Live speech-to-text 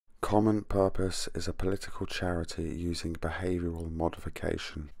Common Purpose is a political charity using behavioural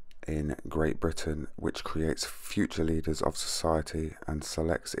modification in Great Britain, which creates future leaders of society and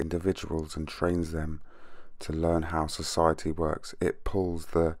selects individuals and trains them to learn how society works. It pulls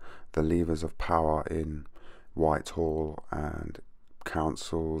the levers of power in Whitehall and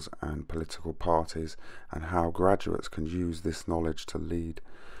councils and political parties, and how graduates can use this knowledge to lead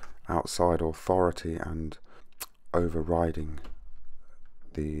outside authority and overriding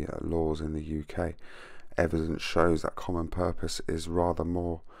the laws in the UK. Evidence shows that Common Purpose is rather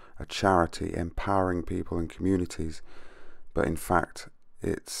more a charity empowering people and communities, but in fact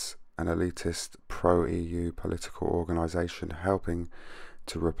it's an elitist pro-EU political organisation helping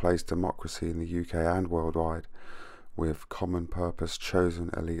to replace democracy in the UK and worldwide with Common Purpose chosen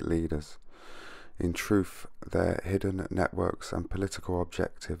elite leaders. In truth, their hidden networks and political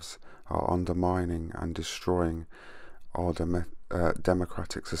objectives are undermining and destroying our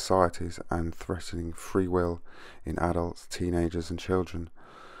democratic societies and threatening free will in adults, teenagers and children.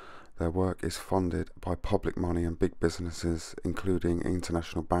 Their work is funded by public money and big businesses, including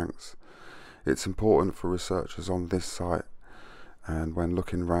international banks. It's important for researchers on this site and when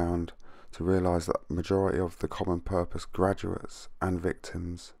looking round to realise that the majority of the Common Purpose graduates and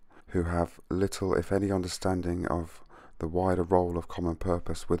victims who have little, if any, understanding of the wider role of Common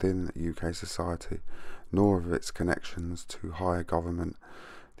Purpose within UK society, nor of its connections to higher government,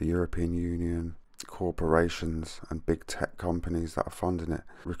 the European Union, corporations and big tech companies that are funding it.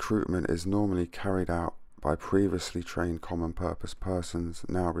 Recruitment is normally carried out by previously trained Common Purpose persons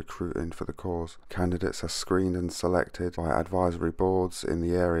now recruiting for the cause. Candidates are screened and selected by advisory boards in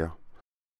the area.